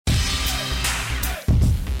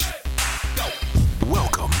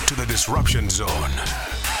disruption zone.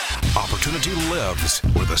 Opportunity lives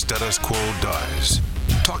where the status quo dies.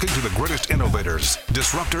 Talking to the greatest innovators,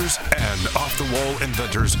 disruptors, and off-the-wall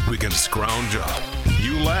inventors we can scrounge up.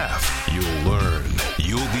 You laugh, you'll learn,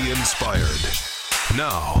 you'll be inspired.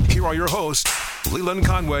 Now, here are your hosts, Leland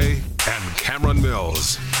Conway and Cameron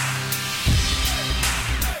Mills.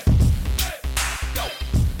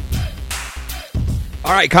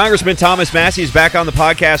 All right, Congressman Thomas Massie is back on the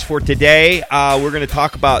podcast for today. We're going to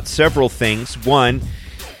talk about several things. One,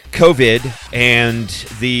 COVID and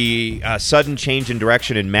the sudden change in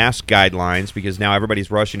direction in mask guidelines, because now everybody's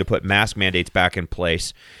rushing to put mask mandates back in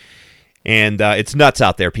place. And it's nuts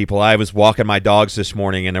out there, people. I was walking my dogs this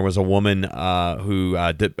morning, and there was a woman who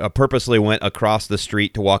purposely went across the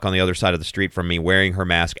street to walk on the other side of the street from me wearing her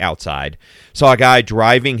mask outside. Saw a guy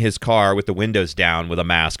driving his car with the windows down with a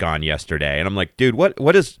mask on yesterday. And I'm like, dude,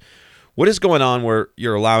 what is going on where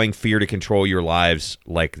you're allowing fear to control your lives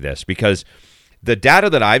like this? Because the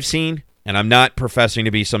data that I've seen, and I'm not professing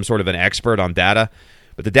to be some sort of an expert on data,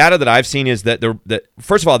 but the data that I've seen is that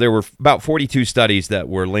first of all, there were about 42 studies that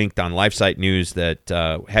were linked on LifeSite News that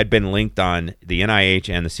had been linked on the NIH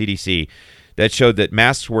and the CDC that showed that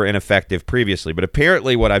masks were ineffective previously. But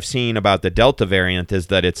apparently what I've seen about the Delta variant is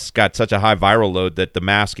that it's got such a high viral load that the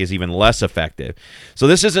mask is even less effective. So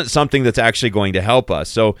this isn't something that's actually going to help us.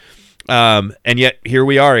 So, and yet here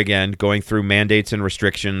we are again going through mandates and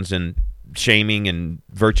restrictions and shaming and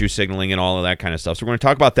virtue signaling and all of that kind of stuff. So we're going to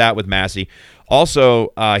talk about that with Massie.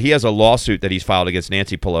 Also, he has a lawsuit that he's filed against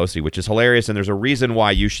Nancy Pelosi, which is hilarious, and there's a reason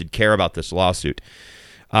why you should care about this lawsuit.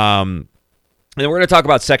 And then we're going to talk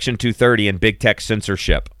about Section 230 and big tech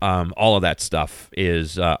censorship. All of that stuff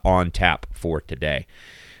is on tap for today.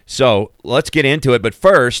 So let's get into it. But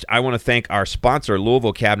first, I want to thank our sponsor,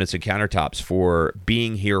 Louisville Cabinets and Countertops, for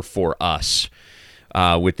being here for us.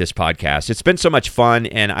 With this podcast. It's been so much fun,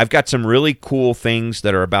 and I've got some really cool things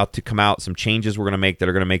that are about to come out, some changes we're going to make that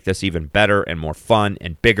are going to make this even better and more fun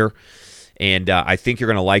and bigger, and I think you're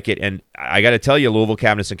going to like it. And I got to tell you, Louisville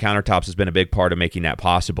Cabinets and Countertops has been a big part of making that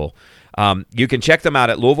possible. You can check them out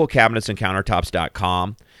at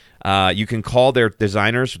LouisvilleCabinetsandCountertops.com. You can call their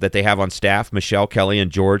designers that they have on staff, Michelle, Kelly, and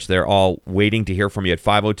George. They're all waiting to hear from you at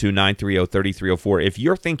 502-930-3304. If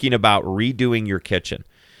you're thinking about redoing your kitchen,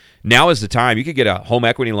 now is the time. You could get a home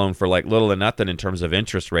equity loan for like little to nothing in terms of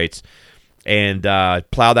interest rates and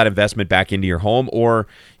plow that investment back into your home. Or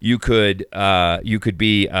you could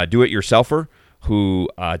be a do-it-yourselfer who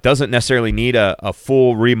doesn't necessarily need a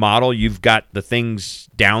full remodel. You've got the things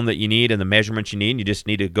down that you need and the measurements you need. You just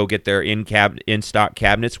need to go get their in-stock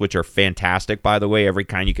cabinets, which are fantastic, by the way, every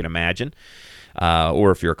kind you can imagine,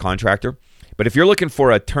 or if you're a contractor. But if you're looking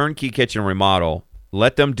for a turnkey kitchen remodel,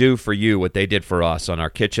 let them do for you what they did for us on our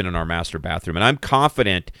kitchen and our master bathroom. And I'm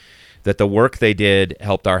confident that the work they did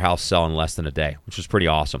helped our house sell in less than a day, which was pretty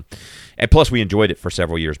awesome. And plus, we enjoyed it for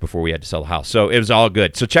several years before we had to sell the house. So it was all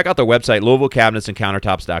good. So check out their website,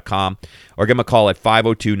 LouisvilleCabinetsandCountertops.com, or give them a call at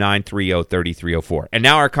 502-930-3304. And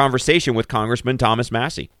now our conversation with Congressman Thomas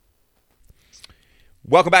Massie.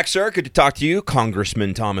 Welcome back, sir. Good to talk to you,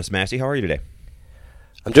 Congressman Thomas Massie. How are you today?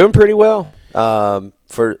 I'm doing pretty well,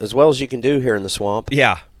 for as well as you can do here in the swamp.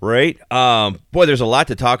 Yeah, right? Boy, there's a lot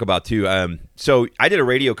to talk about, too. So I did a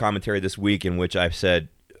radio commentary this week in which I said,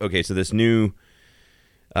 okay, so this new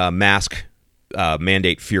mask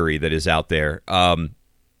mandate fury that is out there, I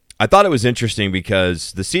thought it was interesting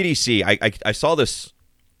because the CDC, I saw this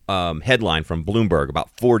headline from Bloomberg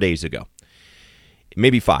about 4 days ago,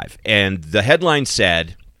 maybe 5, and the headline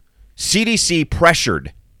said, CDC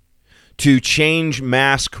pressured to change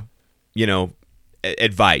mask,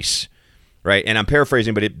 advice, right? And I'm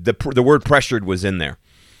paraphrasing, but the word pressured was in there.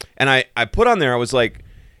 And I put on there, I was like,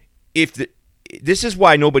 this is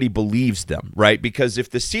why nobody believes them, right? Because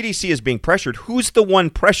if the CDC is being pressured, who's the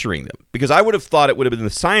one pressuring them? Because I would have thought it would have been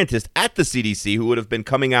the scientists at the CDC who would have been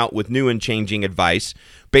coming out with new and changing advice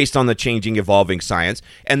based on the changing, evolving science,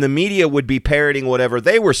 and the media would be parroting whatever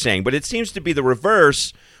they were saying. But it seems to be the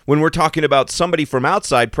reverse when we're talking about somebody from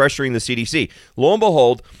outside pressuring the CDC. Lo and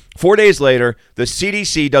behold, 4 days later, the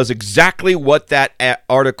CDC does exactly what that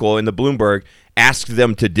article in the Bloomberg asked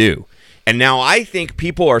them to do. And now I think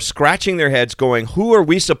people are scratching their heads going, who are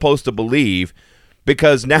we supposed to believe?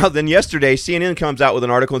 Because now then yesterday, CNN comes out with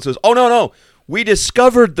an article and says, oh, no, we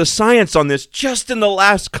discovered the science on this just in the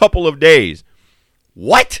last couple of days.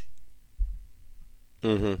 What?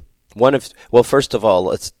 Well, first of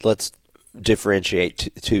all, let's differentiate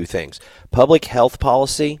two things. Public health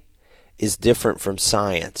policy is different from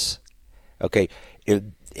science. Okay,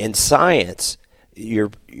 in science,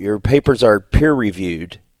 your papers are peer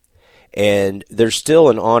reviewed, And there's still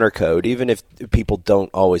an honor code, even if people don't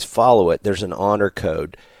always follow it. There's an honor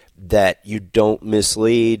code that you don't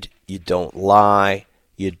mislead, you don't lie,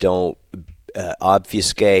 you don't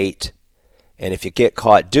obfuscate. And if you get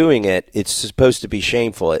caught doing it, it's supposed to be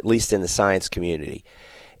shameful, at least in the science community.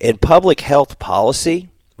 In public health policy,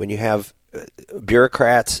 when you have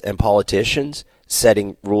bureaucrats and politicians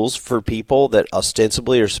setting rules for people that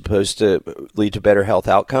ostensibly are supposed to lead to better health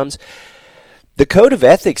outcomes, the code of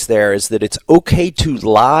ethics there is that it's okay to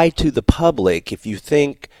lie to the public if you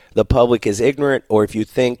think the public is ignorant or if you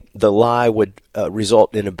think the lie would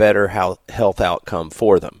result in a better health outcome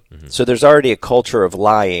for them. Mm-hmm. So there's already a culture of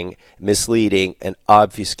lying, misleading, and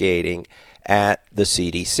obfuscating at the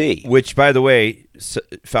CDC. Which, by the way,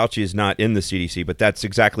 Fauci is not in the CDC, but that's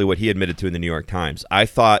exactly what he admitted to in the New York Times. I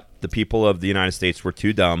thought the people of the United States were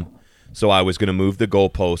too dumb, so I was going to move the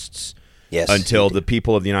goalposts until the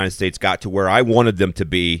people of the United States got to where I wanted them to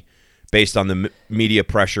be based on the media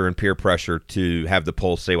pressure and peer pressure to have the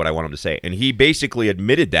polls say what I want them to say. And he basically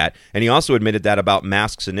admitted that, and he also admitted that about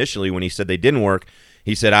masks initially when he said they didn't work.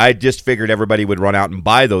 He said, I just figured everybody would run out and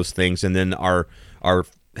buy those things, and then our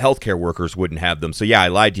healthcare workers wouldn't have them. So, yeah, I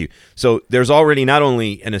lied to you. So there's already not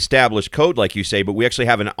only an established code, like you say, but we actually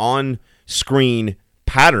have an on-screen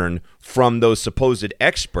pattern from those supposed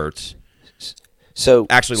experts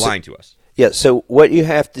actually lying to us. Yeah, so what you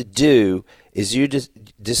have to do is you just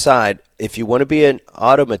decide if you want to be an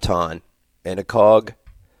automaton and a cog,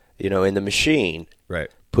 in the machine. Right.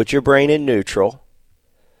 Put your brain in neutral.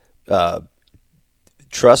 Put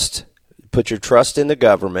your trust in the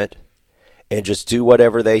government, and just do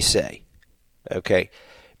whatever they say. Okay.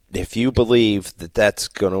 If you believe that that's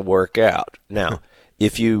going to work out. Now,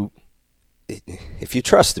 if you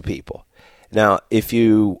trust the people. Now, if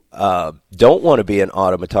you don't want to be an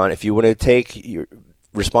automaton, if you want to take your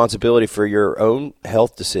responsibility for your own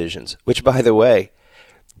health decisions, which, by the way,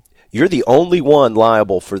 you're the only one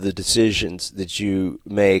liable for the decisions that you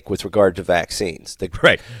make with regard to vaccines.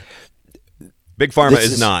 Right. Big Pharma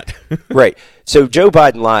is not. Right. So Joe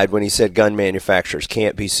Biden lied when he said gun manufacturers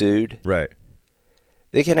can't be sued. Right.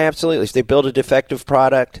 They can absolutely. If they build a defective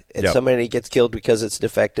product and somebody gets killed because it's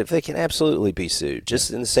defective, they can absolutely be sued,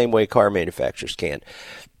 just in the same way car manufacturers can.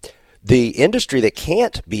 The industry that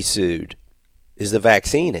can't be sued is the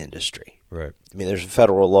vaccine industry. Right. I mean, there's a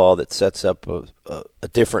federal law that sets up a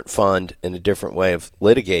different fund and a different way of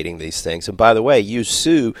litigating these things. And by the way,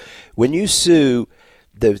 when you sue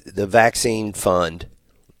the vaccine fund,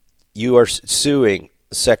 you are suing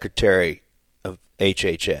the Secretary of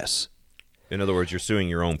HHS. In other words, you're suing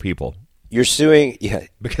your own people. You're suing,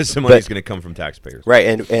 because the money's going to come from taxpayers. Right,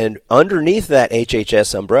 and underneath that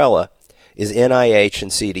HHS umbrella is NIH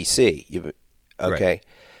and CDC. Okay, right.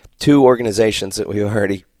 Two organizations that we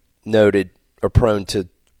already noted are prone to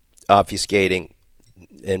obfuscating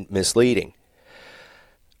and misleading.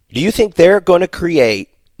 Do you think they're going to create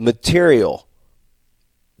material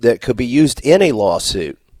that could be used in a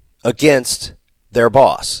lawsuit against their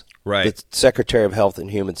boss? Right. The Secretary of Health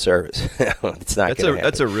and Human Service. It's not going to happen.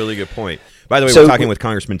 That's a really good point. By the way, we're talking with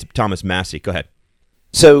Congressman Thomas Massie. Go ahead.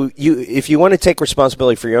 So if you want to take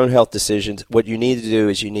responsibility for your own health decisions, what you need to do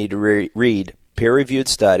is you need to read peer-reviewed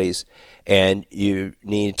studies, and you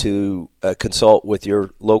need to consult with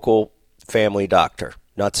your local family doctor,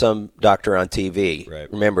 not some doctor on TV.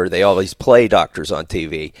 Right. Remember, they always play doctors on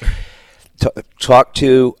TV. Talk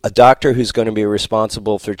to a doctor who's going to be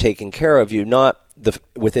responsible for taking care of you, not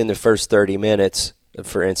within the first 30 minutes,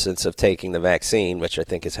 for instance, of taking the vaccine, which I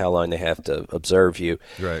think is how long they have to observe you.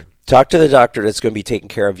 Right. Talk to the doctor that's going to be taking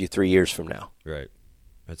care of you 3 years from now. Right.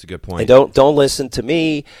 That's a good point. And don't listen to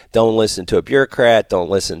me. Don't listen to a bureaucrat. Don't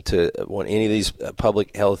listen to any of these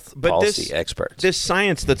public health policy experts. This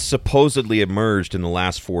science that's supposedly emerged in the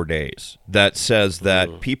last 4 days that says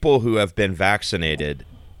that people who have been vaccinated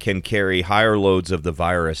can carry higher loads of the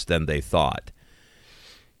virus than they thought.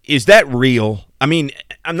 Is that real? I mean,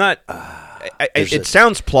 I'm not. It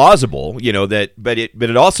sounds plausible, but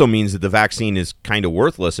it also means that the vaccine is kind of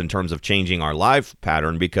worthless in terms of changing our life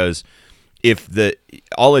pattern, because if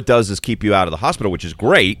all it does is keep you out of the hospital, which is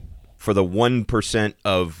great for the 1%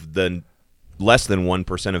 of the less than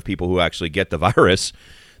 1% of people who actually get the virus,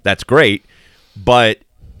 that's great. But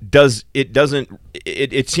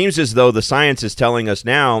it seems as though the science is telling us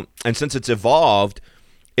now, and since it's evolved,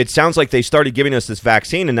 it sounds like they started giving us this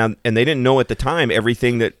vaccine, and they didn't know at the time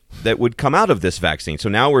everything that would come out of this vaccine. So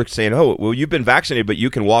now we're saying, oh, well, you've been vaccinated, but you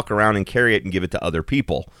can walk around and carry it and give it to other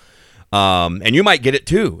people. And you might get it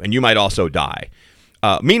too, and you might also die.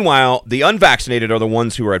 Meanwhile, the unvaccinated are the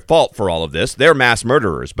ones who are at fault for all of this. They're mass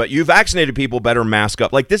murderers. But you vaccinated people better mask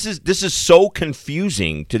up. Like, this is so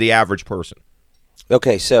confusing to the average person.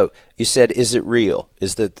 Okay, so you said, is it real?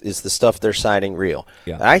 Is the stuff they're citing real?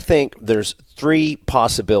 Yeah. I think there's 3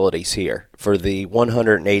 possibilities here for the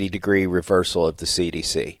 180-degree reversal of the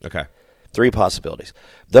CDC. Okay. 3 possibilities.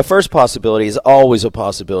 The first possibility is always a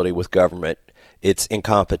possibility with government. It's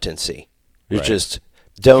incompetency. You just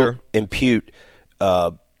don't impute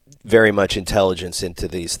very much intelligence into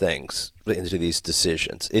these things, into these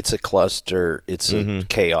decisions. It's a cluster. It's a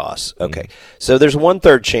chaos. Okay. So there's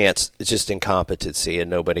 1/3 chance it's just incompetency and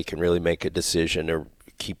nobody can really make a decision or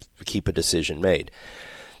keep a decision made.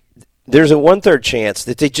 There's a 1/3 chance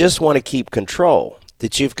that they just want to keep control.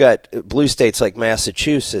 That you've got blue states like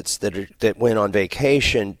Massachusetts that went on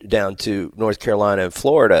vacation down to North Carolina and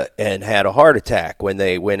Florida and had a heart attack when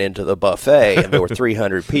they went into the buffet and there were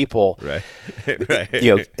 300 people,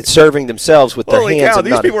 serving themselves with their hands. Holy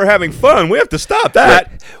cow! These people are having fun. We have to stop that.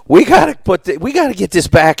 Right. We got to get this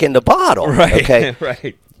back in the bottle. Right. Okay.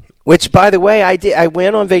 Right. Which, by the way, I did. I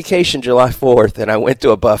went on vacation July 4th and I went to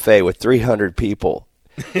a buffet with 300 people,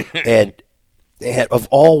 and they had of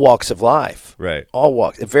all walks of life. Right. All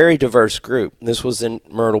walks. A very diverse group. This was in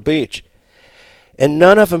Myrtle Beach. And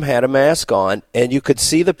none of them had a mask on. And you could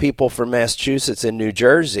see the people from Massachusetts and New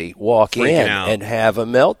Jersey walk Freaking in out. and have a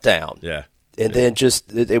meltdown. Yeah. And then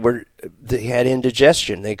they had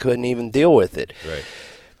indigestion. They couldn't even deal with it. Right.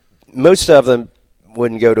 Most of them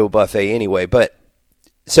wouldn't go to a buffet anyway. But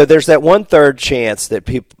so there's that 1/3 chance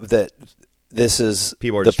that this is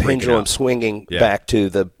the pendulum swinging back to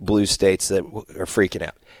the blue states that are freaking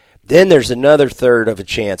out. Then there's another 1/3 of a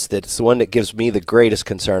chance that it's the one that gives me the greatest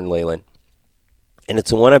concern, Leland, and it's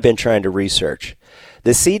the one I've been trying to research.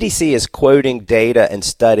 The CDC is quoting data and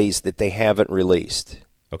studies that they haven't released.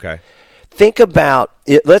 Okay. Think about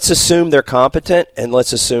it. Let's assume they're competent, and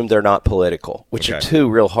let's assume they're not political, which are 2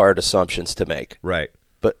 real hard assumptions to make. Right.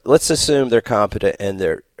 But let's assume they're competent and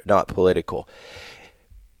they're not political.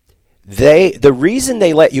 The reason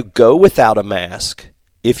they let you go without a mask,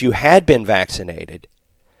 if you had been vaccinated,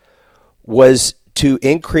 was to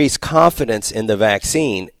increase confidence in the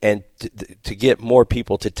vaccine and to get more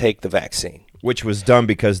people to take the vaccine. Which was done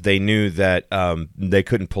because they knew that they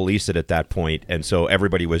couldn't police it at that point, and so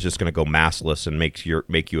everybody was just going to go maskless and make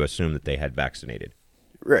you assume that they had vaccinated.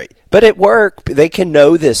 Right. But at work, they can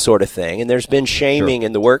know this sort of thing, and there's been shaming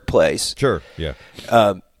in the workplace. Sure, yeah.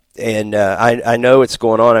 And I know it's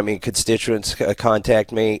going on. I mean, constituents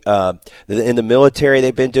contact me. In the military,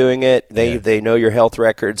 they've been doing it. They know your health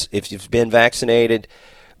records. If you've been vaccinated,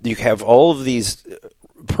 you have all of these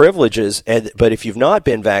privileges. But if you've not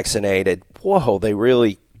been vaccinated, whoa, they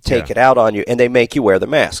really take it out on you, and they make you wear the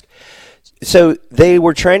mask. So they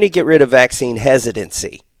were trying to get rid of vaccine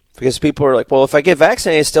hesitancy because people are like, well, if I get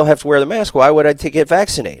vaccinated, I still have to wear the mask. Why would I get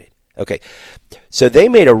vaccinated? Okay, so they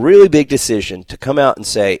made a really big decision to come out and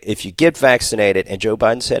say, if you get vaccinated, and Joe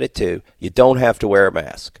Biden said it too, you don't have to wear a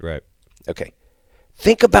mask. Right. Okay.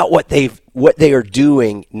 Think about what they are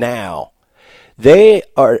doing now. They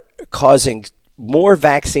are causing more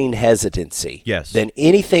vaccine hesitancy than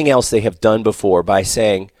anything else they have done before by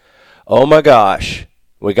saying, oh my gosh,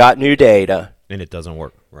 we got new data. And it doesn't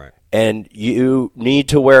work. Right. And you need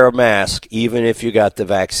to wear a mask even if you got the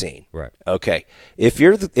vaccine. Right. Okay. If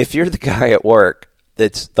you're the guy at work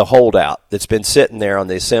that's the holdout that's been sitting there on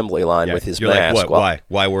the assembly line with his mask. Like, what?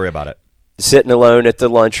 Why worry about it? Sitting alone at the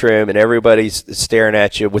lunchroom and everybody's staring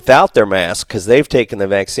at you without their mask because they've taken the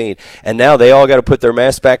vaccine and now they all got to put their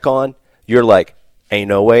mask back on. You're like, ain't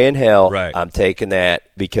no way in hell I'm taking that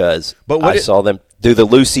because I saw them do the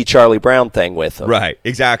Lucy Charlie Brown thing with them. Right,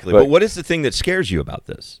 exactly. But what is the thing that scares you about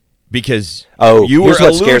this? Because you were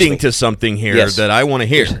alluding to something here that I want to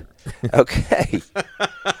hear. Okay.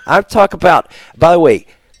 I talk about, by the way,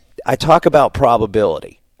 I talk about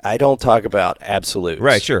probability. I don't talk about absolutes.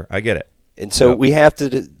 Right, sure. I get it. And so we have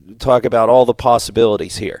to talk about all the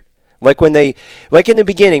possibilities here. Like in the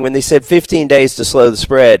beginning when they said 15 days to slow the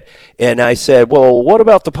spread, and I said, well, what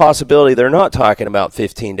about the possibility they're not talking about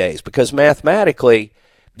 15 days? Because mathematically,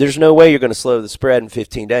 there's no way you're going to slow the spread in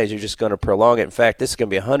 15 days. You're just going to prolong it. In fact, this is going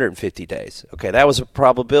to be 150 days. Okay, that was a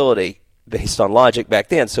probability based on logic back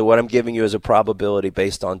then. So what I'm giving you is a probability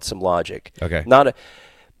based on some logic. Okay. Not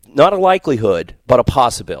a likelihood, but a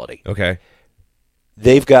possibility. Okay.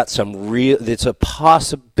 They've got it's a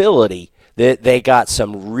possibility that they got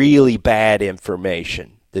some really bad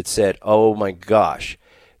information that said, oh my gosh,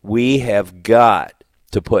 we've got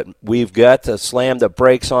to slam the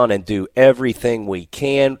brakes on and do everything we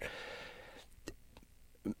can.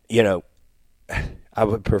 You know, I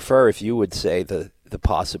would prefer if you would say the the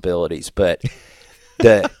possibilities. But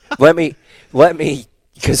let me,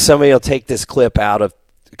 because somebody will take this clip out of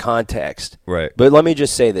context. Right. But let me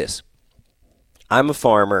just say this. I'm a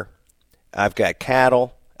farmer. I've got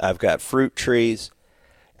cattle. I've got fruit trees.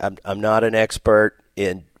 I'm not an expert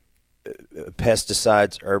in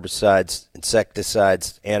pesticides, herbicides,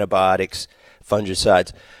 insecticides, antibiotics,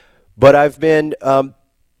 fungicides. But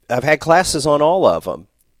I've had classes on all of them,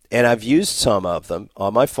 and I've used some of them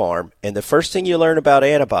on my farm. And the first thing you learn about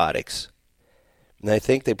antibiotics, and I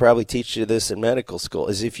think they probably teach you this in medical school,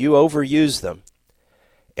 is if you overuse them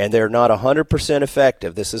and they're not 100%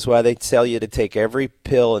 effective, this is why they tell you to take every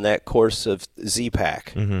pill in that course of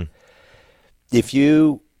Z-Pak. Mm-hmm. If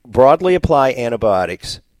you broadly apply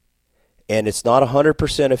antibiotics and it's not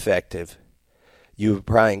 100% effective, you're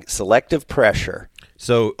applying selective pressure.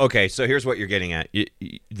 So here's what you're getting at.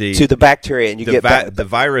 To the bacteria, and you get the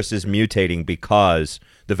virus is mutating because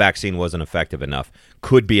the vaccine wasn't effective enough.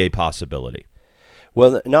 Could be a possibility.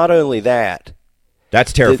 Well, not only that.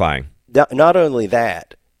 That's terrifying. Not only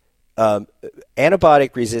that.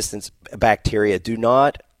 Antibiotic resistance bacteria do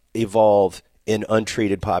not evolve in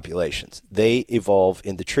untreated populations. They evolve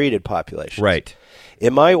in the treated populations. Right.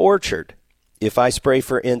 In my orchard, if I spray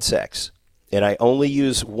for insects and I only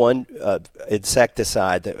use one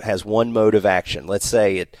insecticide that has one mode of action, let's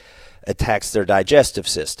say it attacks their digestive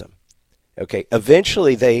system. Okay,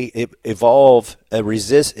 eventually they evolve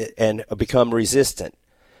and become resistant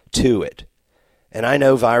to it. And I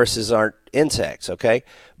know viruses aren't insects, okay?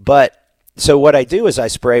 But so what I do is I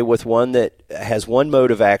spray with one that has one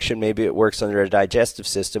mode of action, maybe it works on their digestive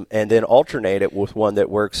system, and then alternate it with one that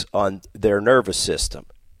works on their nervous system.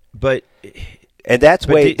 And that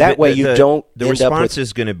way you don't the end up with... response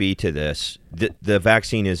is going to be to this. The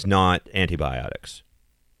vaccine is not antibiotics.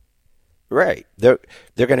 Right. They're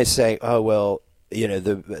going to say, oh, well,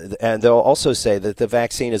 and they'll also say that the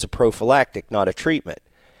vaccine is a prophylactic, not a treatment.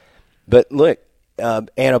 But look,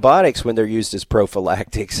 antibiotics, when they're used as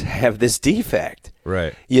prophylactics, have this defect.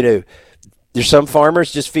 Right. There's some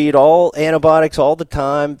farmers just feed all antibiotics all the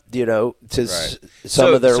time, to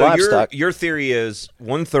some of their livestock. Your theory is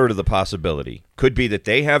 1/3 of the possibility could be that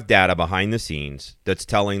they have data behind the scenes that's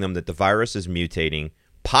telling them that the virus is mutating,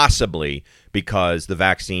 possibly because the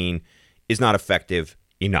vaccine is not effective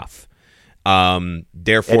enough.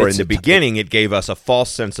 Therefore, in the beginning, it gave us a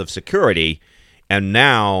false sense of security. And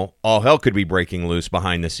now all hell could be breaking loose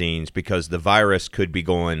behind the scenes because the virus could be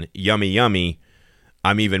going, yummy, yummy,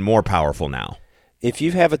 I'm even more powerful now. If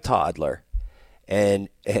you have a toddler, and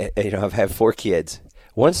I've had 4 kids,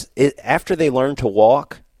 after they learn to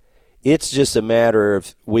walk, it's just a matter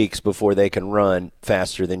of weeks before they can run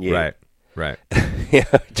faster than you. Right.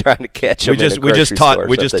 Trying to catch them. We just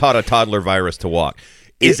taught a toddler virus to walk.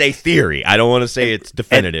 Is a theory. I don't want to say it's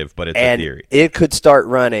definitive, but it's a theory. It could start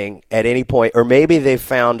running at any point, or maybe they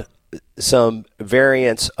found some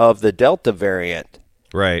variants of the Delta variant,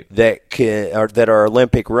 right? that are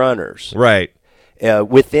Olympic runners, right?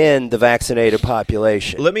 Within the vaccinated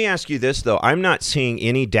population. Let me ask you this though: I'm not seeing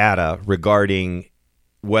any data regarding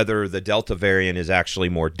whether the Delta variant is actually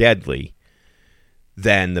more deadly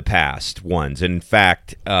than the past ones. In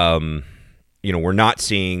fact, we're not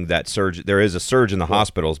seeing that surge. There is a surge in the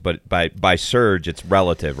hospitals, but by surge, it's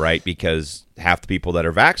relative, right? Because half the people that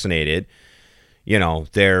are vaccinated,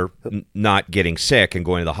 they're not getting sick and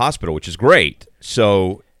going to the hospital, which is great.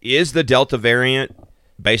 So is the Delta variant,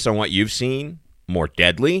 based on what you've seen, more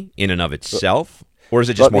deadly in and of itself, or is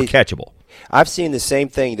it just more catchable? I've seen the same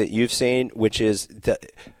thing that you've seen, which is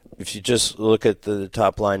that if you just look at the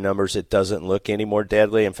top line numbers, it doesn't look any more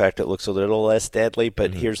deadly. In fact, it looks a little less deadly.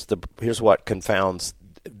 But here's what confounds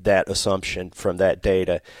that assumption from that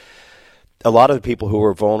data. A lot of the people who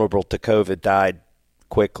were vulnerable to COVID died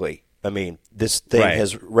quickly. I mean, this thing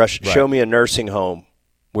has rushed. Right. Show me a nursing home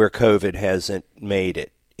where COVID hasn't made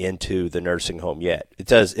it into the nursing home yet.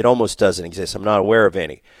 It almost doesn't exist. I'm not aware of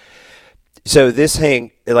any. So this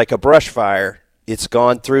thing, like a brush fire, it's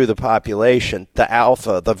gone through the population. The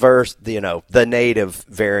alpha, the native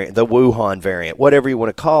variant, the Wuhan variant, whatever you want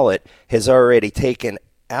to call it, has already taken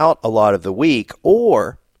out a lot of the weak.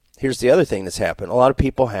 Or, here's the other thing that's happened. A lot of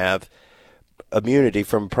people have immunity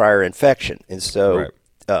from prior infection. And so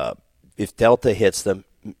if Delta hits them,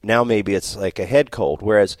 now maybe it's like a head cold.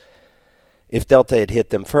 Whereas if Delta had hit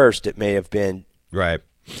them first, it may have been... Right.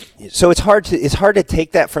 So it's hard to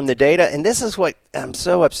take that from the data, and this is what I'm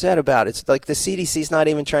so upset about. It's like the CDC's not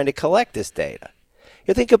even trying to collect this data.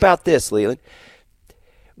 You think about this, Leland.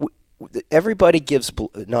 Everybody gives,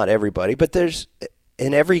 not everybody, but there's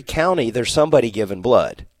in every county there's somebody giving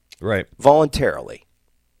blood, right, voluntarily.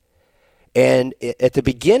 And at the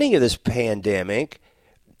beginning of this pandemic,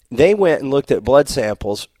 they went and looked at blood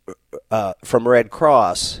samples from Red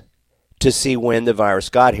Cross to see when the virus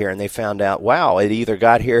got here, and they found out, wow, it either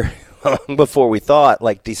got here long before we thought,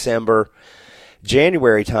 like December,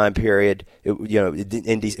 January time period.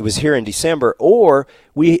 It was here in December, or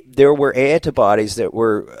there were antibodies that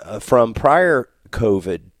were from prior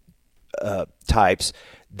COVID types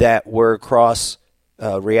that were cross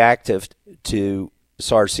reactive to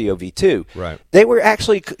SARS-CoV-2. Right. They were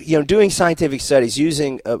actually, doing scientific studies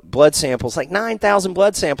using blood samples, like 9,000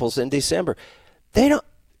 blood samples in December.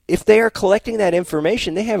 If they are collecting that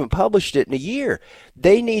information, they haven't published it in a year.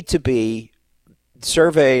 They need to be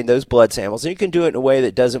surveying those blood samples, and you can do it in a way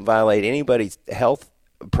that doesn't violate anybody's health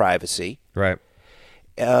privacy. Right.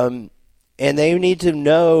 And they need to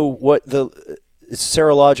know what the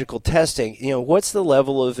serological testing, what's the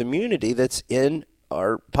level of immunity that's in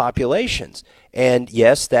our populations. And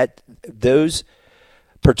yes, that those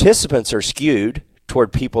participants are skewed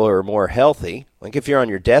toward people who are more healthy. Like if you're on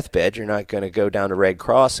your deathbed, you're not going to go down to Red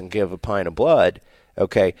Cross and give a pint of blood.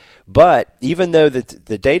 Okay, but even though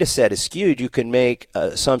the data set is skewed, you can make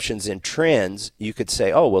assumptions in trends. You could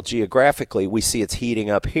say, oh, well, geographically, we see it's heating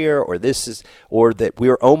up here, or that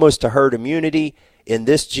we're almost to herd immunity in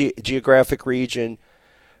this geographic region,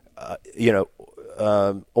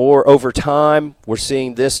 or over time, we're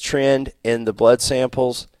seeing this trend in the blood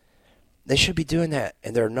samples. They should be doing that,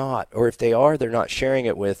 and they're not. Or if they are, they're not sharing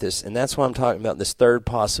it with us. And that's why I'm talking about this third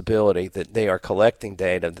possibility, that they are collecting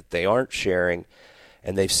data that they aren't sharing,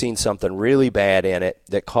 and they've seen something really bad in it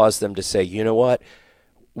that caused them to say, you know what,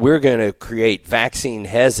 we're going to create vaccine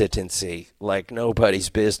hesitancy like nobody's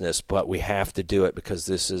business, but we have to do it because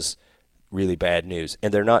this is really bad news.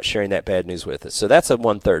 And they're not sharing that bad news with us. So that's a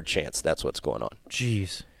 1/3 chance that's what's going on.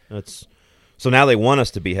 Jeez. So now they want us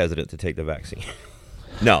to be hesitant to take the vaccine.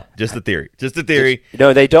 No, just a theory. Just a theory.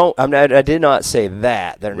 No, they don't. I did not say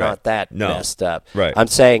that. They're not that messed up. Right. I'm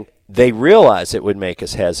saying they realize it would make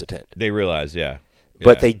us hesitant. They realize, yeah.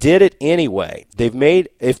 But they did it anyway.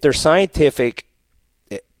 If they're scientific,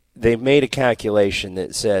 they've made a calculation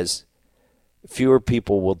that says fewer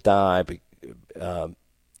people will die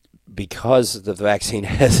because of the vaccine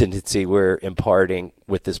hesitancy we're imparting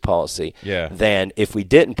with this policy than if we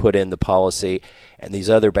didn't put in the policy and these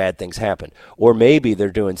other bad things happen. Or maybe they're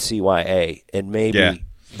doing CYA, and maybe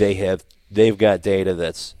they've got data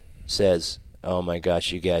that says, oh my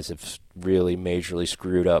gosh, you guys have really majorly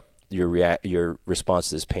screwed up your response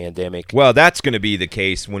to this pandemic. Well, that's going to be the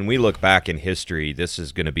case when we look back in history. This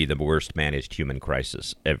is going to be the worst managed human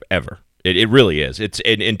crisis ever. It really is. It's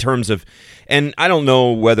in terms of, and I don't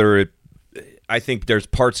know whether I think there's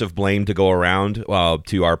parts of blame to go around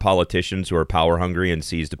to our politicians who are power hungry and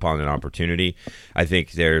seized upon an opportunity. I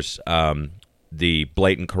think there's the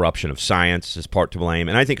blatant corruption of science is part to blame,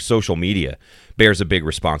 and I think social media bears a big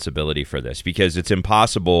responsibility for this, because it's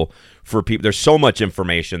impossible for people. There's so much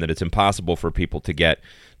information that it's impossible for people to get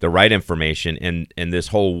the right information, and this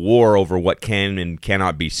whole war over what can and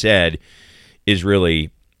cannot be said is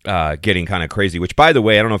really getting kind of crazy. Which, by the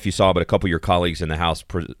way, I don't know if you saw, but a couple of your colleagues in the House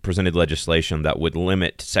presented legislation that would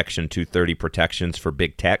limit Section 230 protections for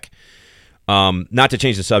big tech. Not to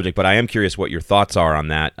change the subject, but I am curious what your thoughts are on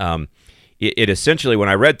that. It essentially, when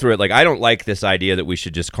I read through it, I don't like this idea that we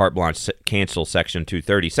should just carte blanche cancel Section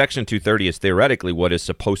 230. Section 230 is theoretically what is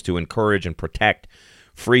supposed to encourage and protect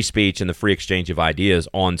free speech and the free exchange of ideas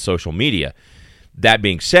on social media. That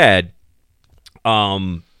being said,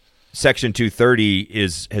 Section 230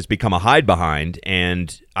 has become a hide behind,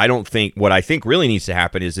 and what I think really needs to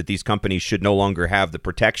happen is that these companies should no longer have the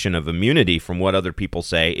protection of immunity from what other people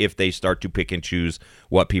say if they start to pick and choose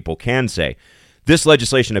what people can say. This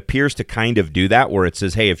legislation appears to kind of do that, where it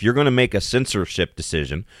says, hey, if you're going to make a censorship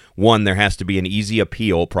decision, one, there has to be an easy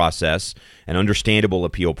appeal process, an understandable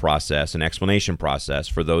appeal process, an explanation process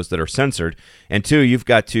for those that are censored, and two, you've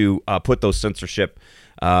got to put those censorship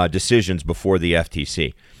decisions before the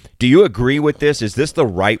FTC. Do you agree with this? Is this the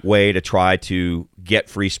right way to try to get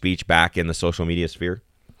free speech back in the social media sphere?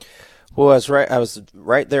 Well, I was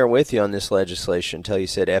right there with you on this legislation until you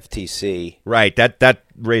said FTC. Right. That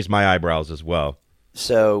raised my eyebrows as well.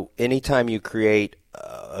 So anytime you create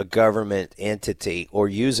a government entity or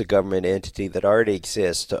use a government entity that already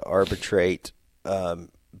exists to arbitrate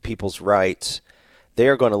people's rights, they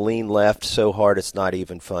are going to lean left so hard it's not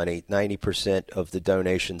even funny. 90% of the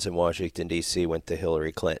donations in Washington, D.C. went to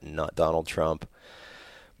Hillary Clinton, not Donald Trump.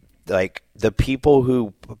 Like, the people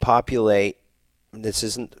who populate, this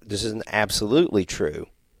isn't absolutely true,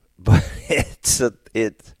 but it's a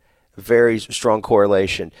very strong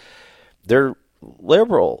correlation. They're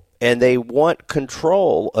liberal, and they want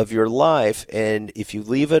control of your life. And if you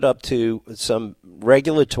leave it up to some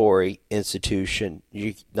regulatory institution,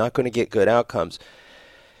 you're not going to get good outcomes.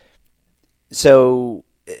 So,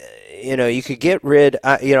 you could get rid.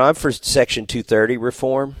 I'm for Section 230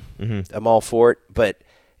 reform. Mm-hmm. I'm all for it, but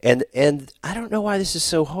and I don't know why this is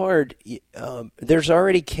so hard. There's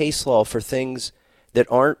already case law for things that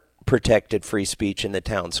aren't protected free speech in the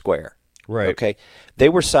town square. Right. Okay. They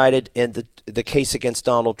were cited in the case against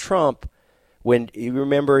Donald Trump when, you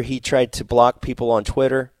remember, he tried to block people on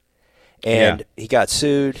Twitter and he got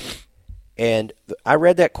sued. And I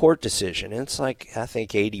read that court decision, and it's like, I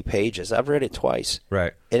think 80 pages. I've read it twice.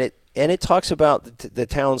 Right. And it talks about the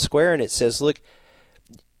town square, and it says, look,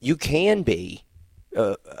 you can be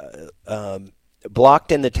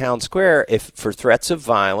blocked in the town square for threats of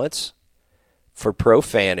violence, for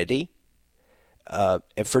profanity,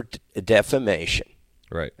 and for defamation.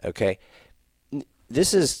 Right. Okay.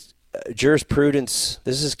 This is jurisprudence.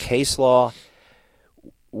 This is case law.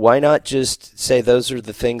 Why not just say those are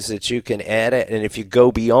the things that you can add it, and if you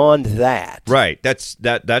go beyond that, right?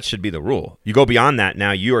 That should be the rule. You go beyond that,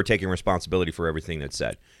 now you are taking responsibility for everything that's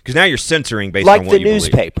said, because now you're censoring based on what you believe.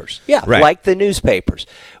 Like the newspapers, right. Like the newspapers.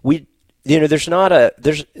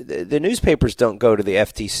 The newspapers don't go to the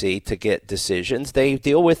FTC to get decisions. They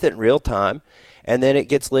deal with it in real time, and then it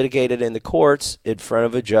gets litigated in the courts in front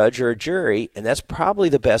of a judge or a jury, and that's probably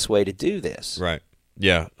the best way to do this. Right.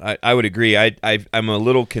 Yeah, I would agree. I'm a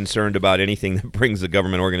little concerned about anything that brings the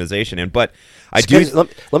government organization in, but I do.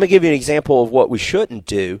 Let me give you an example of what we shouldn't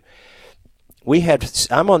do.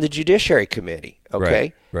 I'm on the Judiciary Committee.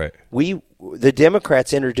 Okay, right. The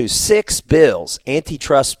Democrats introduced 6 bills,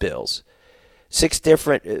 antitrust bills, 6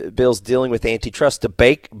 different bills dealing with antitrust to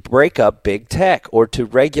break up big tech or to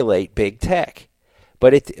regulate big tech.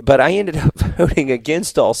 But I ended up voting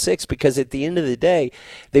against all 6 because at the end of the day,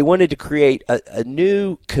 they wanted to create a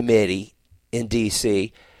new committee in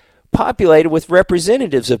D.C. populated with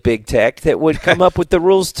representatives of big tech that would come up with the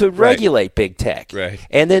rules to regulate big tech. Right.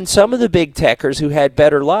 And then some of the big techers who had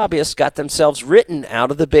better lobbyists got themselves written out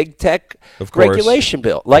of the big tech regulation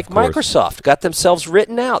bill. Like Microsoft got themselves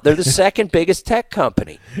written out. They're the second biggest tech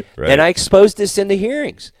company. Right. And I exposed this in the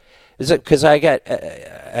hearings because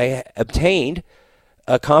I obtained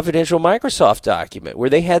a confidential Microsoft document where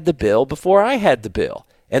they had the bill before I had the bill,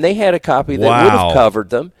 and they had a copy that would have covered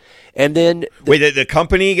them. And then the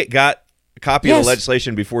company got a copy of the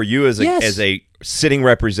legislation before you as a sitting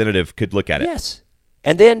representative could look at it. Yes.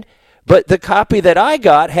 And then, but the copy that I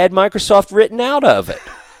got had Microsoft written out of it.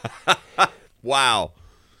 Wow.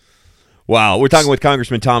 We're talking with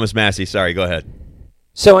Congressman Thomas Massie. Sorry, go ahead.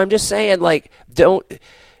 So I'm just saying,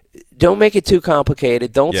 don't make it too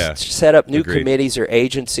complicated. Don't set up new committees or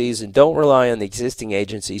agencies, and don't rely on the existing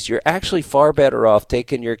agencies. You're actually far better off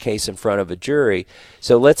taking your case in front of a jury.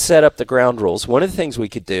 So let's set up the ground rules. One of the things we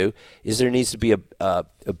could do is there needs to be a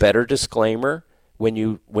better disclaimer when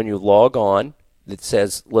you log on that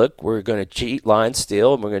says, look, we're going to cheat, lie, and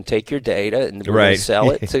steal, and we're going to take your data, and we're going to sell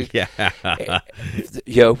it to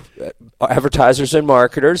advertisers and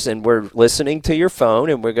marketers, and we're listening to your phone,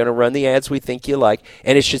 and we're going to run the ads we think you like.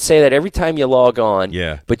 And it should say that every time you log on,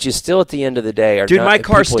 but you still, at the end of the day, are Dude, my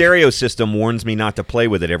car stereo system warns me not to play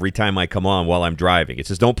with it every time I come on while I'm driving. It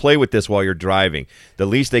says, don't play with this while you're driving. The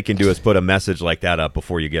least they can do is put a message like that up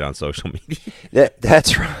before you get on social media.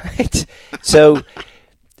 That's right. So...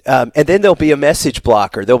 and then there'll be a message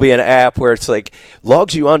blocker. There'll be an app where it's like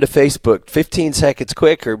logs you onto Facebook 15 seconds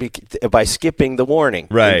quicker by skipping the warning.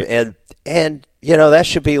 Right. And that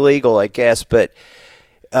should be legal, I guess. But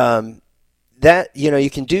that you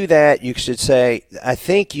can do that. You should say, I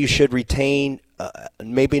think you should retain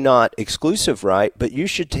maybe not exclusive right, but you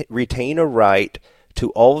should retain a right to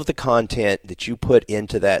all of the content that you put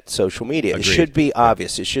into that social media. Agreed. It should be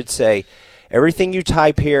obvious. It should say, everything you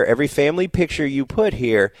type here, every family picture you put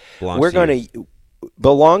here,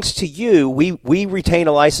 belongs to you. We retain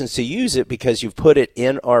a license to use it because you've put it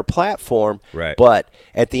in our platform. Right. But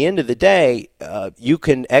at the end of the day, you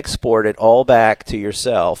can export it all back to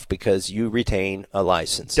yourself because you retain a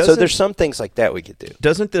license. So there's some things like that we could do.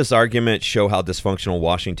 Doesn't this argument show how dysfunctional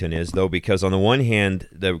Washington is, though? Because on the one hand,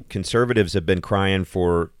 the conservatives have been crying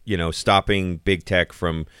for, stopping big tech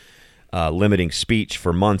from limiting speech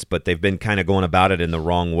for months, but they've been kind of going about it in the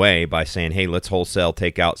wrong way by saying, hey, let's wholesale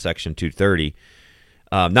take out Section 230,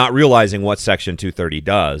 not realizing what Section 230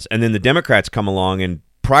 does. And then the Democrats come along and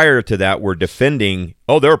prior to that were defending,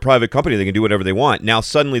 oh, they're a private company, they can do whatever they want. Now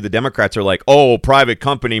suddenly the Democrats are like, oh, private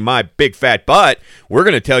company, my big fat butt, we're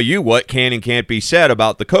going to tell you what can and can't be said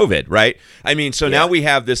about the COVID, right? I mean, so now we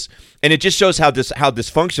have this, and it just shows how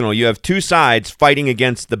dysfunctional. You have two sides fighting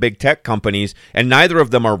against the big tech companies, and neither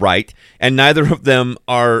of them are right, and neither of them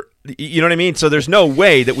are, you know what I mean? So there's no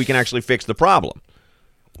way that we can actually fix the problem.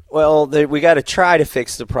 Well, we got to try to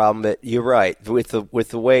fix the problem, but you're right. With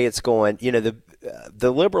the way it's going,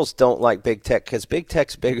 the liberals don't like big tech because big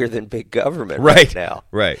tech's bigger than big government right now.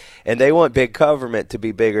 Right. And they want big government to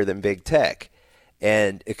be bigger than big tech.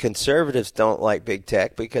 And conservatives don't like big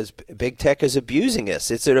tech because big tech is abusing us.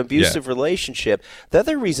 It's an abusive relationship. The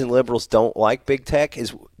other reason liberals don't like big tech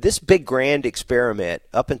is this big grand experiment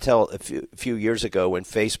up until a few years ago when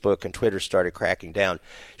Facebook and Twitter started cracking down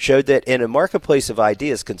showed that in a marketplace of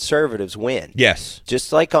ideas, conservatives win. Yes.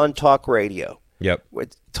 Just like on talk radio. Yep.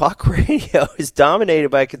 Talk radio is dominated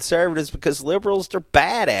by conservatives because liberals are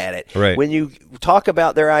bad at it. Right. When you talk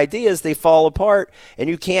about their ideas, they fall apart, and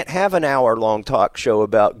you can't have an hour-long talk show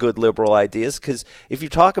about good liberal ideas because if you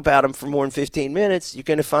talk about them for more than 15 minutes, you're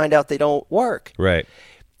going to find out they don't work. Right.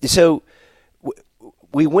 So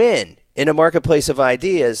we win in a marketplace of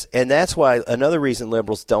ideas, and that's why another reason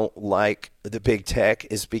liberals don't like the big tech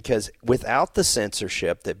is because without the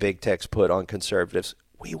censorship that big tech's put on conservatives,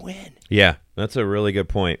 we win. Yeah, that's a really good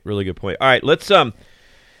point. Really good point. All right, let's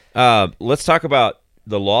talk about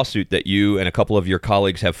the lawsuit that you and a couple of your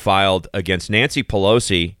colleagues have filed against Nancy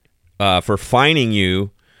Pelosi for fining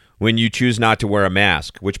you when you choose not to wear a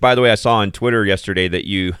mask. Which, by the way, I saw on Twitter yesterday that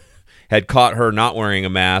you had caught her not wearing a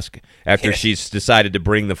mask after she's decided to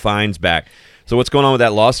bring the fines back. So what's going on with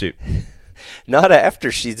that lawsuit? Not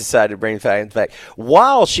after she decided to bring fines back.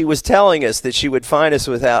 While she was telling us that she would fine us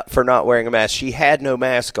for not wearing a mask, she had no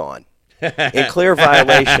mask on, in clear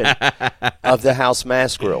violation of the House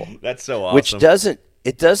mask rule. That's so awesome.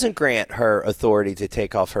 Which doesn't grant her authority to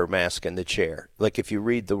take off her mask in the chair. Like if you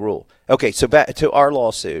read the rule. Okay, so back to our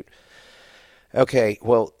lawsuit. Okay,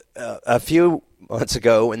 well, a few months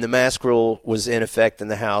ago when the mask rule was in effect in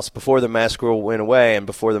the House, before the mask rule went away and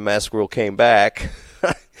before the mask rule came back,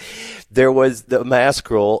 there was the mask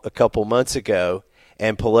rule a couple months ago,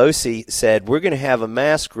 and Pelosi said, we're going to have a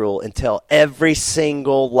mask rule until every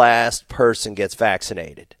single last person gets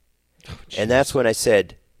vaccinated. And that's when I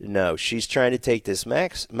said, no, she's trying to take this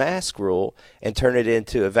mask rule and turn it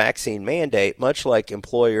into a vaccine mandate, much like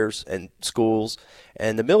employers and schools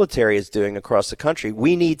and the military is doing across the country.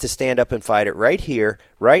 We need to stand up and fight it right here,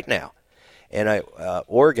 right now. And I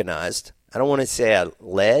organized. I don't want to say I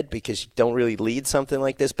led because you don't really lead something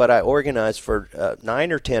like this, but I organized for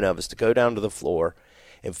 9 or 10 of us to go down to the floor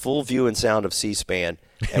in full view and sound of C-SPAN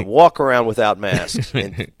and walk around without masks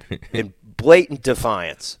in blatant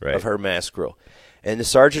defiance of her mask rule. And the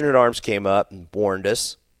Sergeant-at-Arms came up and warned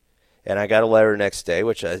us, and I got a letter the next day,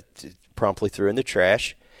 which I promptly threw in the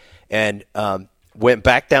trash, and went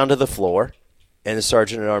back down to the floor, and the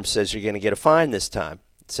Sergeant-at-Arms says, you're going to get a fine this time.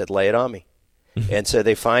 I said, lay it on me. And so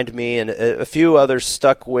they fined me, and a few others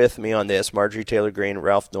stuck with me on this, Marjorie Taylor Greene,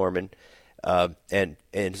 Ralph Norman, and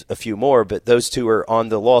a few more, but those two are on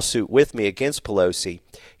the lawsuit with me against Pelosi.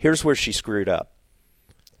 Here's where she screwed up.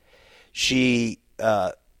 She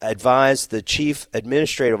advised the chief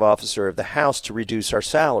administrative officer of the House to reduce our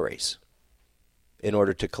salaries in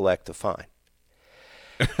order to collect the fine.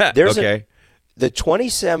 There's okay. The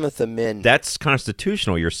 27th Amendment. That's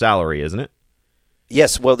constitutional, your salary, isn't it?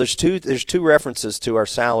 Yes, well, there's two references to our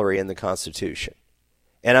salary in the Constitution.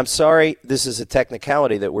 And I'm sorry, this is a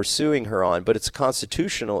technicality that we're suing her on, but it's a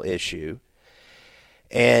constitutional issue.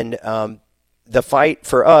 And the fight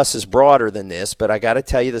for us is broader than this, but I got to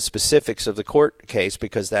tell you the specifics of the court case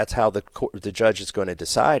because that's how the judge is going to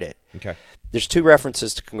decide it. Okay. There's two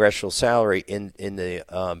references to congressional salary in the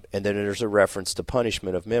and then there's a reference to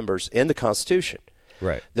punishment of members in the Constitution.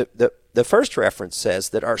 Right. The first reference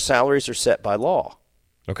says that our salaries are set by law.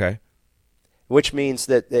 Okay. Which means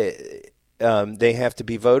that they have to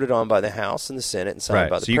be voted on by the House and the Senate and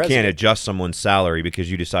signed by the President. So you can't adjust someone's salary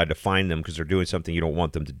because you decide to fine them because they're doing something you don't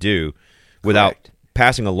want them to do without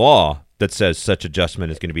passing a law that says such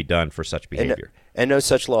adjustment is going to be done for such behavior. And no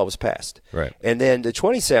such law was passed. Right. And then the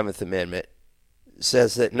 27th Amendment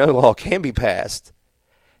says that no law can be passed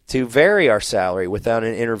to vary our salary without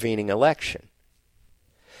an intervening election.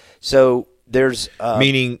 So there's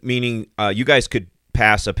meaning you guys could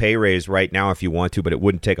pass a pay raise right now if you want to, but it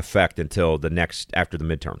wouldn't take effect until after the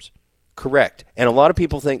midterms. Correct. And a lot of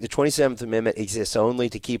people think the 27th Amendment exists only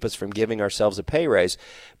to keep us from giving ourselves a pay raise,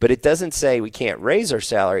 but it doesn't say we can't raise our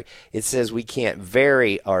salary. It says we can't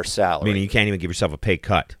vary our salary. Meaning you can't even give yourself a pay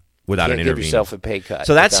cut without an Give intervener. yourself a pay cut.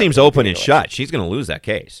 So that without seems an open and intervening shut. election. She's going to lose that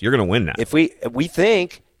case. You're going to win that. If we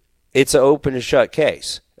think it's an open and shut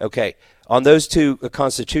case, okay, on those two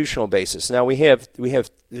constitutional basis. Now we have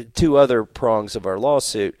two other prongs of our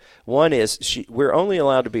lawsuit. One is we're only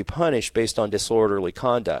allowed to be punished based on disorderly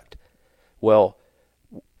conduct. Well,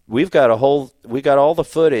 we got all the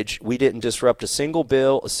footage. We didn't disrupt a single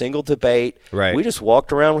bill, a single debate. Right. We just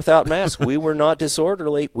walked around without masks. We were not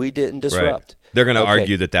disorderly. We didn't disrupt. Right. They're going to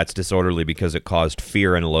argue that that's disorderly because it caused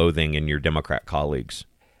fear and loathing in your Democrat colleagues.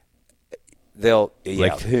 Who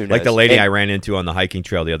knows? Like the lady I ran into on the hiking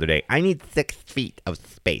trail the other day. I need 6 feet of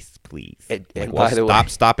space, please. And by the way,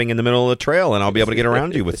 stopping in the middle of the trail, and I'll be able to get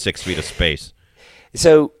around you with 6 feet of space.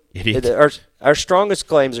 So Idiot. our strongest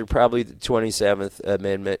claims are probably the 27th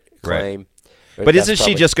Amendment claim. Right. But isn't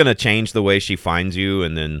she just going to change the way she finds you,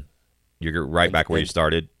 and then you're right back where you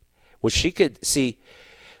started? Well, she could see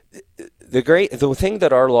the thing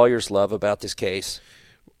that our lawyers love about this case.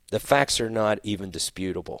 The facts are not even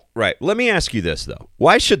disputable. Right. Let me ask you this, though.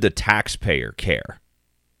 Why should the taxpayer care?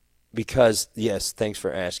 Because, yes, thanks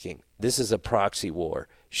for asking. This is a proxy war.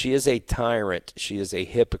 She is a tyrant. She is a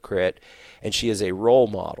hypocrite. And she is a role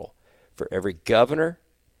model for every governor,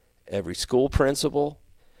 every school principal,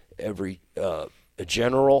 every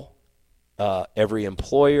general, every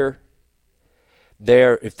employer.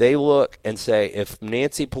 If they look and say, if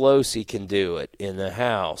Nancy Pelosi can do it in the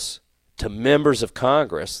House to members of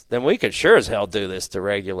Congress, then we can sure as hell do this to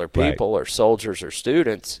regular people or soldiers or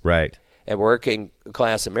students. Right. And working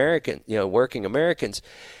Americans.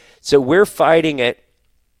 So we're fighting it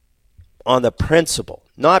on the principle,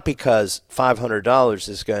 not because $500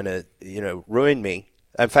 is going to, ruin me.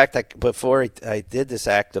 In fact, before I did this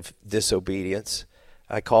act of disobedience,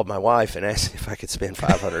 I called my wife and asked if I could spend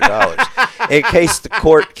 $500 in case the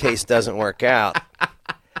court case doesn't work out.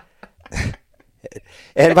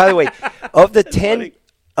 And by the way, of the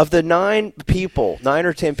 9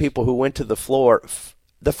 or 10 people who went to the floor,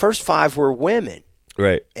 the first 5 were women.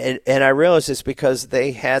 Right. And I realized it's because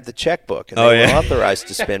they had the checkbook and they were authorized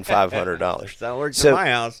to spend $500. That works in my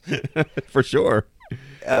house for sure.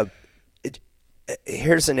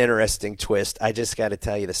 Here's an interesting twist. I just got to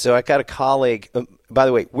tell you this. So I got a colleague. By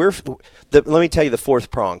the way, let me tell you the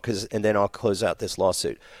fourth prong, and then I'll close out this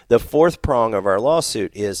lawsuit. The fourth prong of our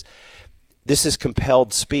lawsuit is this is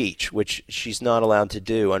compelled speech, which she's not allowed to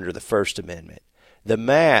do under the First Amendment. The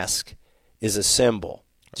mask is a symbol.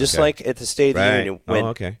 Just like at the State of the Union,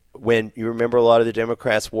 when you remember a lot of the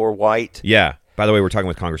Democrats wore white. Yeah. By the way, we're talking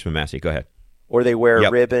with Congressman Massie. Go ahead. Or they wear a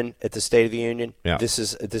ribbon at the State of the Union. Yeah. This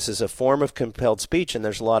is a form of compelled speech, and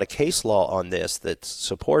there's a lot of case law on this that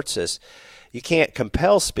supports this. You can't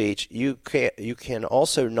compel speech. You can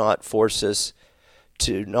also not force us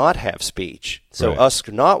to not have speech. So us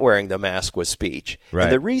not wearing the mask was speech. Right.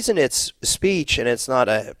 And the reason it's speech and it's not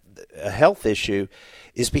a health issue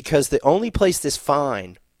is because the only place this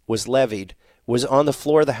fine was levied was on the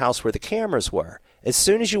floor of the House where the cameras were. As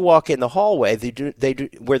soon as you walk in the hallway, they do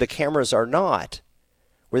where the cameras are not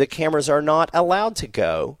allowed to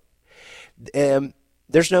go.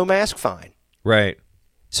 There's no mask fine. Right.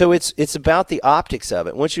 So it's about the optics of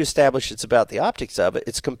it. Once you establish it's about the optics of it,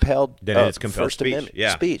 it's compelled. Then it's compelled First speech.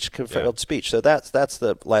 Amendment speech, compelled speech. So that's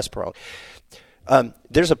the last prong.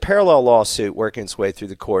 There's a parallel lawsuit working its way through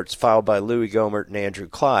the courts filed by Louis Gohmert and Andrew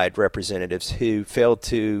Clyde, representatives who failed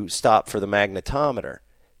to stop for the magnetometer.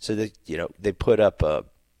 So they put up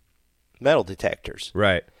metal detectors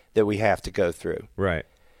that we have to go through. Right.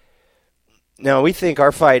 Now, we think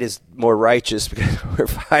our fight is more righteous because we're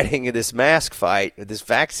fighting this mask fight, this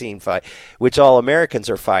vaccine fight, which all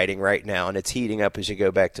Americans are fighting right now, and it's heating up as you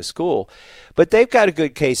go back to school. But they've got a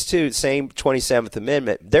good case, too. Same 27th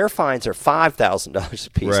Amendment. Their fines are $5,000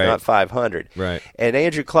 apiece, not $500. Right. And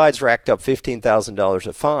Andrew Clyde's racked up $15,000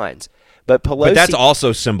 of fines. But that's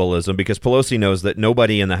also symbolism because Pelosi knows that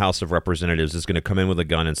nobody in the House of Representatives is going to come in with a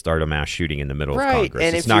gun and start a mass shooting in the middle of Congress.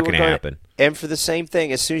 And it's not going to happen. And for the same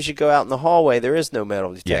thing, as soon as you go out in the hallway, there is no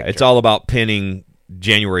metal detector. Yeah, it's all about pinning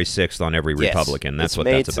January 6th on every Republican. That's what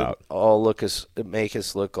that's about. Make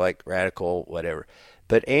us look like radical, whatever.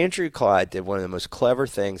 But Andrew Clyde did one of the most clever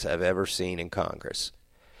things I've ever seen in Congress.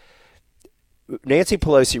 Nancy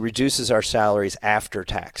Pelosi reduces our salaries after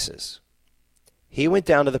taxes. He went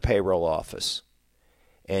down to the payroll office,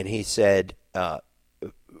 and he said,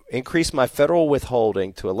 increase my federal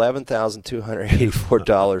withholding to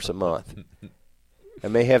 $11,284 a month. I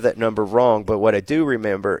may have that number wrong, but what I do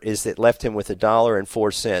remember is it left him with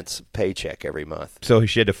 $1.04 paycheck every month. So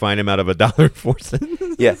she had to find him out of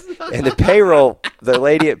 $1.04? Yeah. And the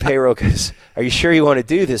lady at payroll goes, are you sure you want to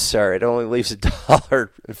do this, sir? It only leaves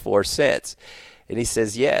 $1.04. And he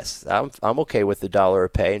says, yes, I'm okay with $1 a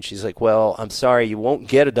pay. And she's like, well, I'm sorry, you won't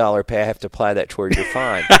get $1 a pay. I have to apply that toward your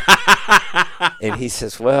fine. And he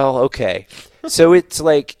says, well, okay. So it's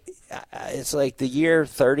like the year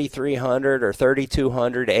 3300 or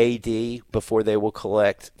 3200 AD before they will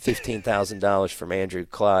collect $15,000 from Andrew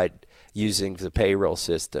Clyde using the payroll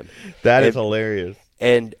system. That is hilarious.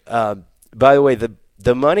 And by the way,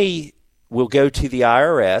 the money will go to the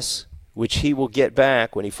IRS, which he will get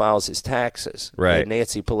back when he files his taxes. Right. And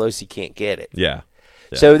Nancy Pelosi can't get it. Yeah.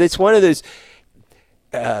 So it's one of those,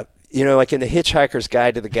 like in the Hitchhiker's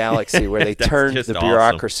Guide to the Galaxy, where they turn the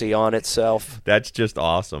bureaucracy on itself. That's just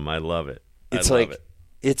awesome. I love it.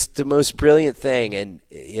 It's the most brilliant thing. And,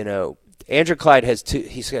 Andrew Clyde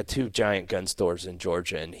he's got 2 giant gun stores in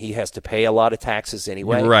Georgia, and he has to pay a lot of taxes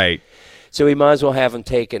anyway. Right. So he might as well have him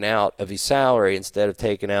taken out of his salary instead of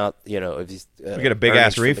taking out, of his. We get a big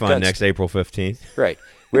ass refund next April 15th. Right.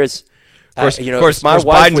 Whereas, of course,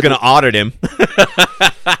 Biden's going to audit him.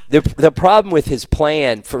 The problem with his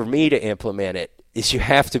plan for me to implement it is you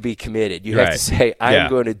have to be committed. You have to say, I'm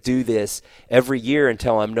going to do this every year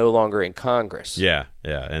until I'm no longer in Congress. Yeah,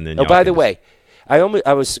 yeah. And then. By the way, I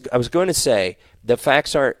was going to say the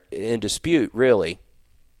facts aren't in dispute, really.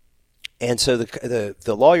 And so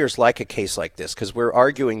the lawyers like a case like this because we're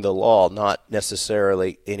arguing the law, not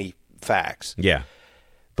necessarily any facts. Yeah.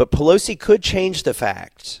 But Pelosi could change the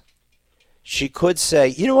facts. She could say,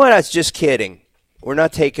 you know what, I was just kidding. We're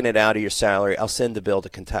not taking it out of your salary. I'll send the bill to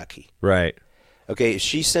Kentucky. Right. Okay, if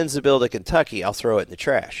she sends the bill to Kentucky, I'll throw it in the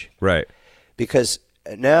trash. Right. Because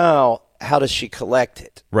now, how does she collect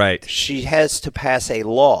it? Right. She has to pass a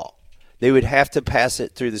law. They would have to pass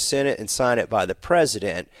it through the Senate and sign it by the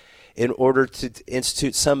president in order to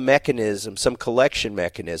institute some mechanism, some collection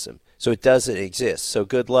mechanism. So it doesn't exist. So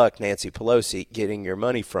good luck, Nancy Pelosi, getting your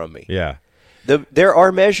money from me. Yeah. There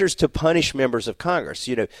are measures to punish members of Congress.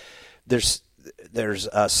 There's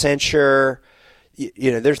censure.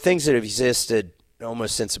 There's things that have existed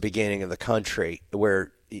almost since the beginning of the country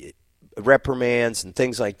where reprimands and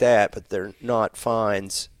things like that, but they're not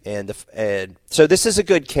fines. And so this is a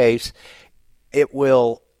good case. It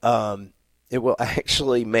will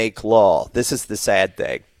actually make law. This is the sad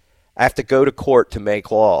thing. I have to go to court to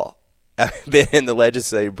make law. I've been in the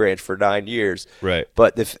legislative branch for 9 years. Right.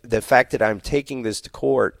 But the fact that I'm taking this to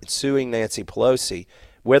court and suing Nancy Pelosi,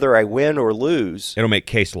 whether I win or lose, it'll make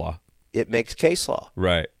case law. It makes case law.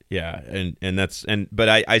 Right. Yeah. But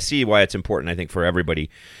I see why it's important, I think, for everybody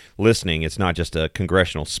listening. It's not just a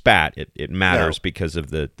congressional spat. It matters because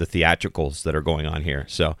of the theatricals that are going on here.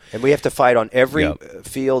 So, and we have to fight on every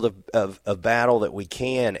field of battle that we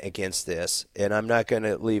can against this. And I'm not going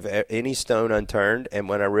to leave any stone unturned. And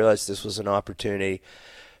when I realized this was an opportunity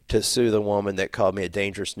to sue the woman that called me a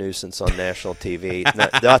dangerous nuisance on national TV,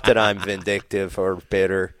 not that I'm vindictive or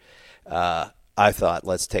bitter, I thought,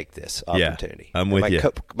 let's take this opportunity. Yeah, I'm with you.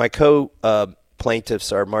 My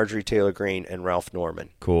plaintiffs are Marjorie Taylor Greene and Ralph Norman.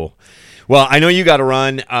 Cool. Well, I know you got to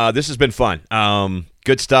run. This has been fun.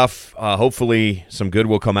 Good stuff. Hopefully some good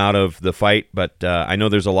will come out of the fight. But I know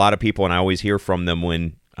there's a lot of people, and I always hear from them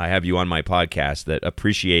when I have you on my podcast, that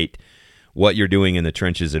appreciate what you're doing in the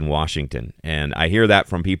trenches in Washington. And I hear that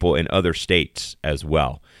from people in other states as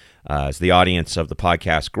well. As the audience of the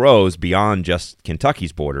podcast grows beyond just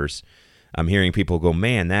Kentucky's borders, I'm hearing people go,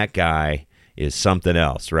 man, that guy is something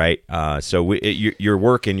else, right? So your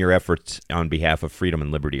work and your efforts on behalf of freedom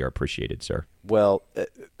and liberty are appreciated, sir. Well,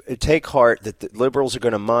 take heart that the liberals are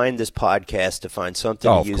going to mine this podcast to find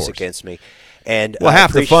something to use against me. And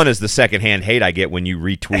half the fun is the secondhand hate I get when you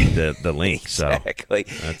retweet the link. Exactly.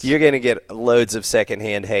 You're going to get loads of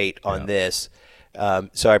secondhand hate on this.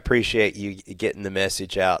 So I appreciate you getting the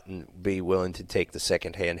message out and be willing to take the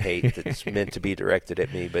secondhand hate that's meant to be directed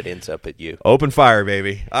at me but ends up at you. Open fire,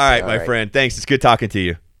 baby. All right, my friend. Thanks. It's good talking to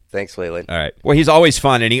you. Thanks, Leland. All right. Well, he's always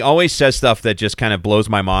fun, and he always says stuff that just kind of blows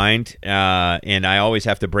my mind, and I always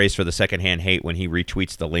have to brace for the secondhand hate when he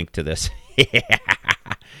retweets the link to this.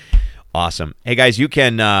 Awesome. Hey, guys, you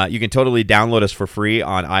can totally download us for free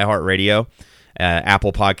on iHeartRadio,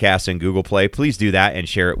 Apple Podcasts, and Google Play. Please do that and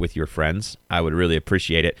share it with your friends. I would really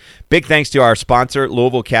appreciate it. Big thanks to our sponsor,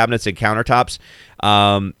 Louisville Cabinets and Countertops.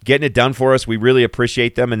 Getting it done for us. We really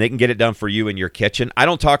appreciate them, and they can get it done for you in your kitchen. I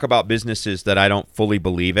don't talk about businesses that I don't fully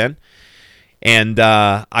believe in. And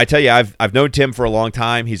I tell you, I've known Tim for a long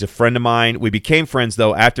time. He's a friend of mine. We became friends,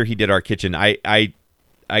 though, after he did our kitchen. I'm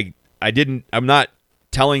not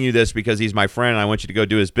telling you this because he's my friend and I want you to go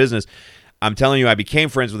do his business. I'm telling you, I became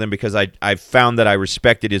friends with him because I found that I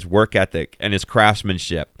respected his work ethic and his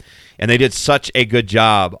craftsmanship. And they did such a good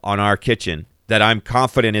job on our kitchen that I'm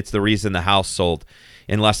confident it's the reason the house sold.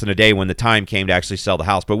 in less than a day when the time came to actually sell the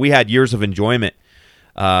house. But we had years of enjoyment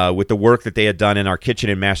with the work that they had done in our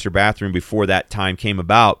kitchen and master bathroom before that time came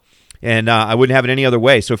about. And I wouldn't have it any other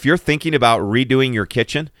way. So if you're thinking about redoing your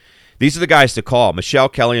kitchen, these are the guys to call. Michelle,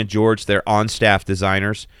 Kelly, and George, they're on-staff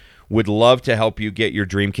designers, would love to help you get your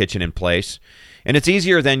dream kitchen in place. And it's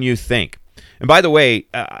easier than you think. And by the way,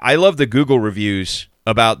 I love the Google reviews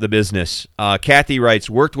about the business. Kathy writes,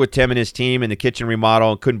 worked with Tim and his team in the kitchen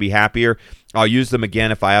remodel and couldn't be happier. I'll use them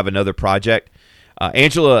again if I have another project.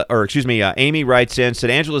 Amy writes in, said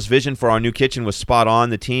Angela's vision for our new kitchen was spot on.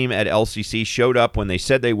 The team at LCC showed up when they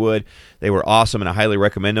said they would. They were awesome, and I highly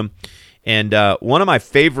recommend them. And one of my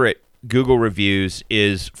favorite Google reviews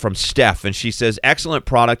is from Steph, and she says, excellent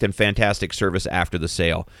product and fantastic service after the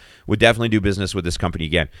sale. Would definitely do business with this company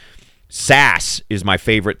again. SaaS is my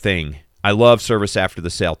favorite thing. I love service after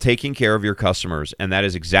the sale, taking care of your customers, and that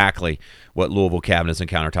is exactly what Louisville Cabinets and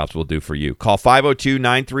Countertops will do for you. Call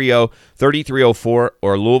 502-930-3304 or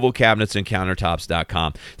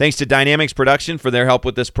LouisvilleCabinetsandCountertops.com. Thanks to Dynamics Production for their help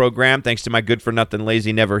with this program. Thanks to my good-for-nothing,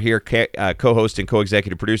 lazy, never here co-host and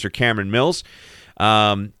co-executive producer, Cameron Mills.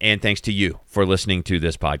 And thanks to you for listening to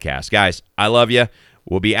this podcast. Guys, I love you.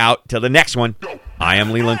 We'll be out till the next one. I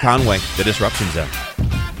am Leland Conway, The Disruption Zone.